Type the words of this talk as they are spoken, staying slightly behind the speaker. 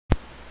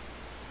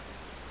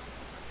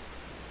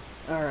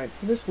Alright,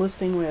 for this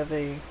listing we have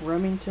a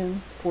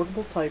Remington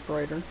Portable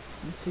Typewriter. You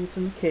can see it's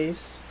in the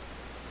case.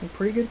 It's in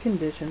pretty good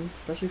condition,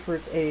 especially for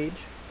its age.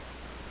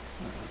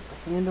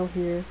 The handle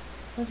here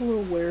has a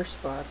little wear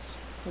spots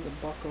where the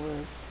buckle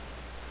is.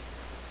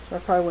 So I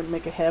probably wouldn't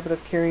make a habit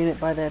of carrying it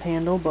by that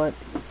handle, but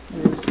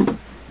it is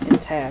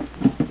intact.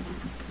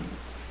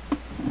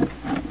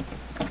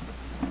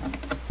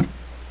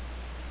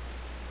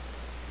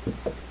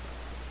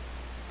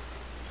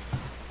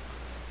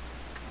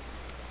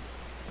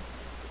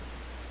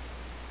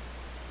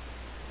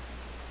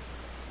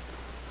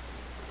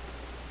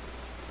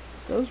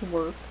 Does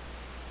work.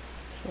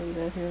 Show you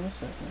that here in a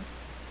second.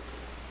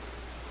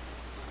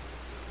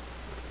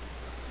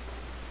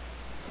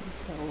 So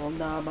it's got a little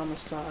knob on the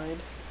side.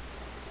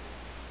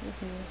 Right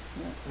here,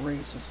 that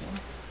raises them.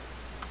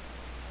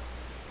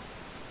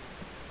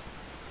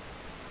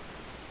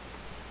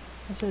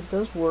 I said it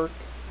does work.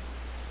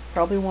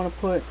 Probably want to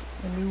put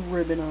a new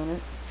ribbon on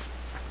it.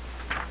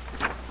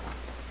 See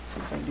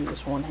if I can do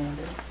this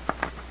one-handed.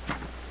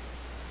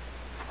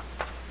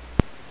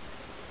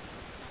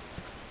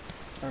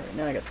 Alright,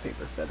 now I got the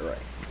paper fed right.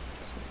 So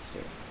let's see.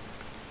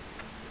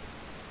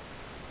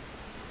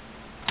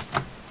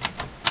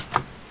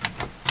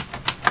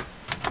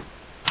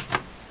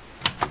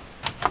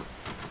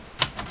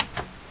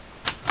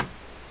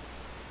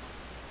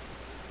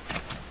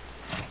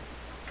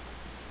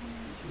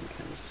 You can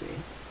kind of see.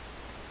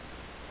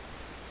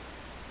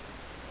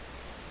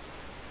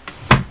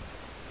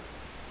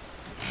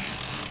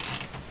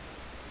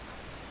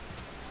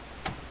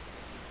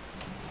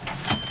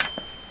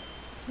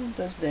 It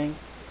does ding.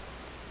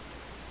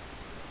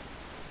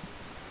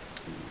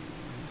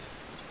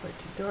 It's quite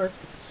too dark.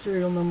 The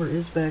serial number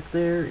is back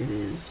there. It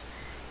is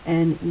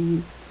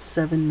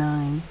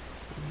NE79057.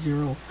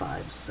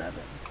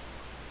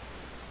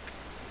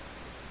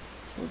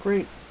 So a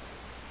great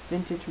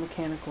vintage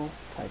mechanical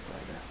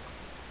typewriter.